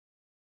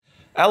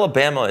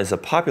Alabama is a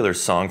popular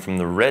song from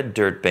the red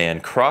dirt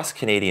band Cross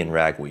Canadian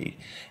Ragweed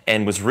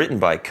and was written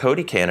by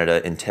Cody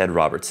Canada and Ted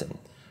Robertson.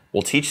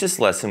 We'll teach this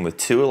lesson with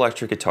two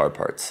electric guitar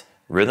parts,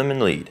 rhythm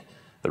and lead.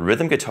 The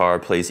rhythm guitar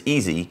plays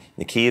easy in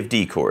the key of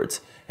D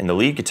chords, and the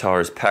lead guitar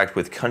is packed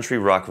with country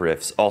rock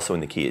riffs also in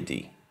the key of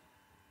D.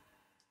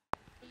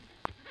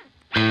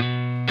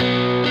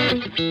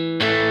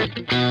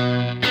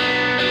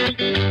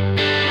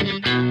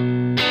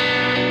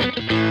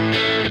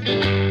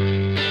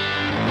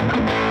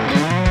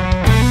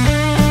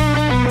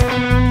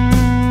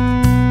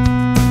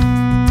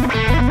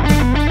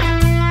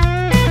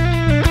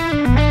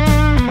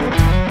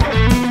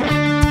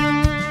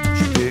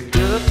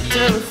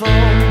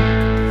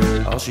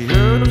 All she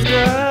heard was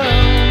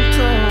down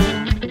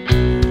tone.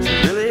 She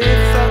really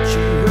thought she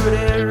heard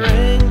it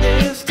ring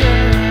this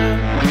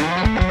time.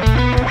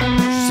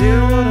 She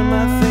said, what am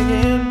I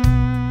thinking?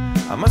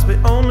 I must be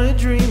only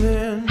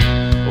dreaming.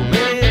 Well,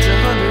 maybe it's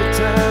 100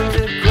 times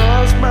it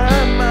crossed my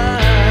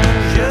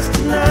mind. Just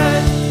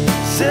tonight,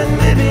 said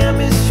maybe I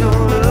miss your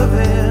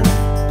loving.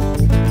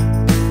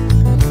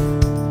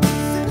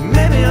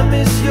 Maybe I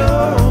miss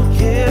your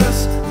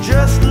kiss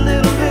just a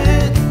little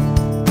bit.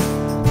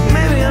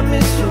 Maybe I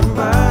miss your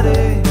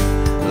body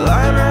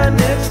lying right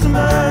next to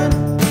mine.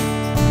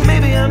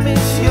 Maybe I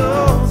miss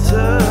your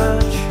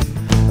touch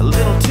a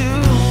little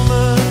too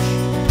much.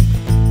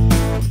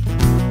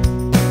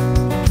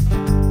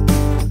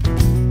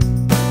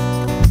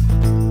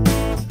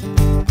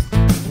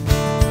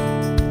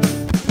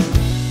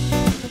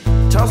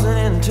 Tossing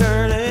and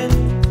turning,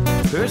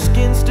 her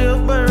skin still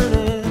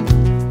burning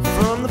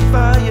from the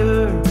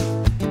fire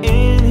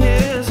in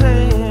his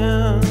hands.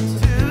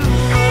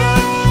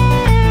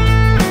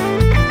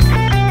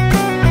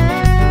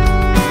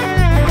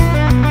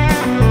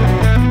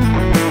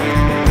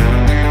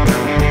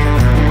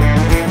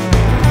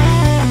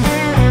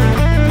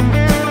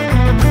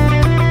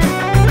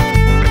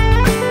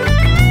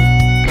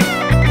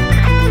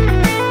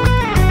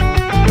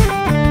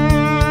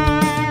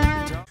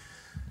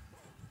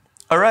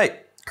 All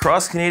right,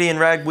 Cross Canadian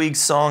Ragweed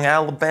song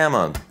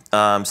Alabama.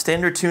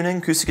 Standard tuning,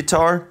 acoustic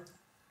guitar,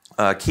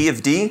 key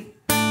of D.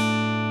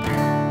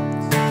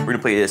 We're gonna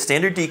play a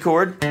standard D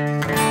chord.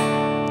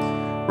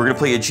 We're gonna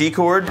play a G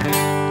chord.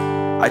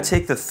 I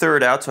take the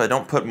third out so I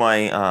don't put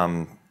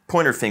my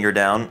pointer finger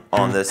down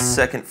on the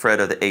second fret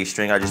of the A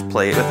string. I just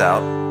play it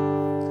without.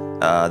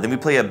 Then we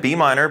play a B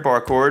minor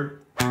bar chord,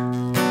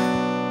 and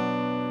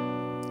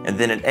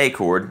then an A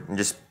chord, and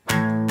just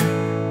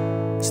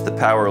the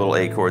power little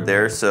A chord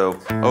there. So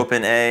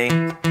open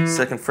A,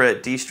 second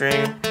fret D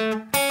string,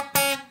 and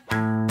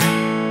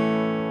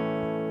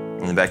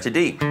then back to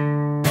D.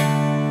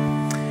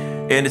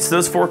 And it's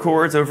those four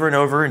chords over and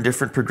over in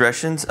different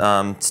progressions.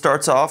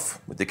 Starts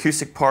off with the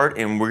acoustic part,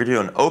 and we're gonna do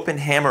an open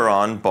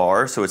hammer-on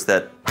bar. So it's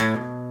that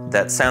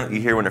sound that you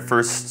hear when it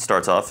first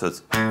starts off. So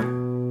it's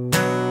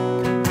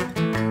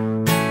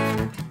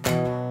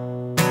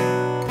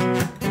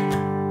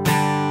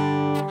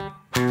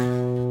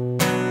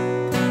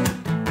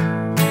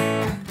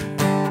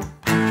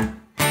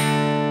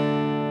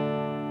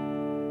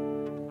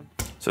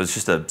So it's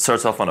just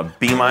starts off on a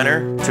B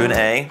minor to an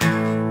A,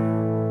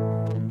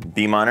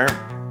 B minor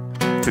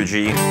to a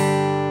G,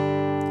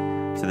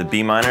 to the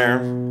B minor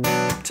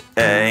to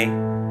A,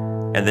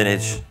 and then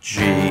it's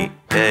G,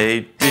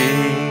 A, D.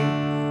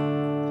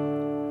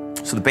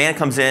 So the band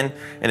comes in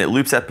and it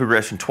loops that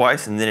progression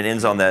twice, and then it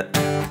ends on that.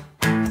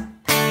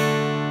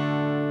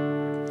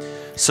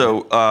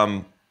 So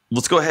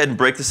let's go ahead and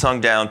break the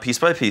song down piece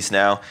by piece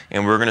now,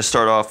 and we're gonna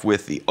start off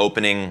with the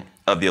opening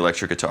of the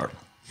electric guitar.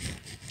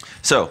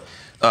 So,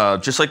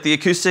 just like the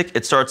acoustic,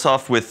 it starts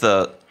off with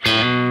a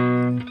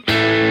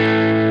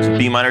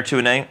B minor to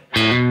an A.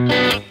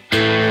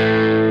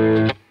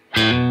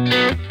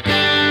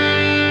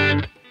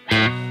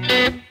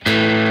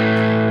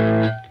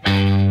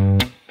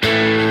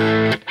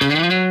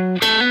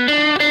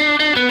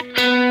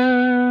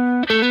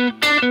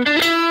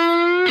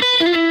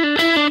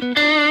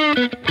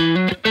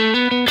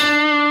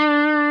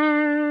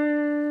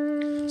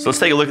 So let's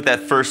take a look at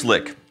that first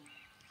lick.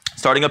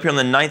 Starting up here on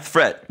the 9th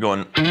fret,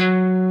 going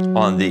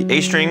on the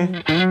A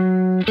string,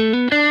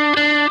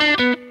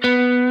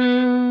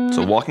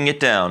 so walking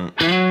it down,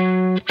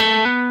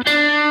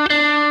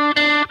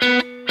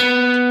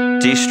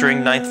 D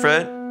string, 9th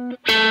fret,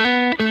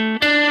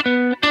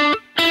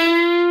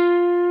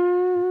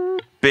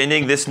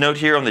 bending this note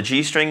here on the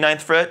G string,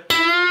 9th fret,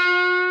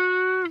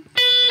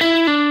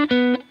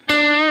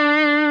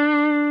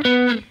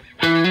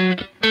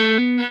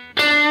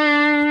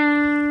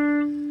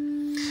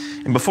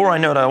 and before I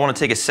note, I want to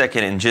take a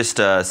second and just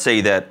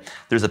say that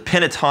there's a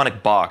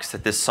pentatonic box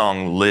that this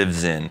song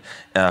lives in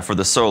for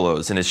the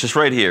solos, and it's just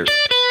right here.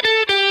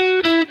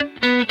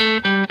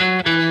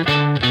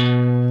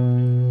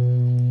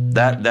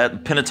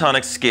 That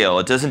pentatonic scale,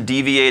 it doesn't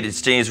deviate, it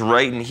stays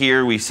right in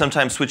here. We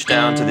sometimes switch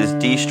down to this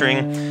D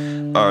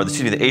string, or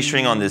excuse me, the A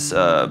string on this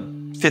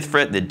 5th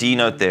fret and the D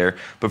note there,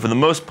 but for the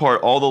most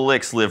part, all the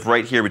licks live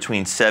right here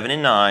between 7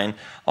 and 9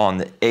 on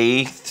the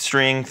A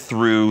string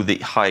through the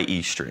high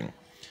E string.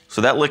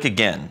 So that lick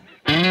again.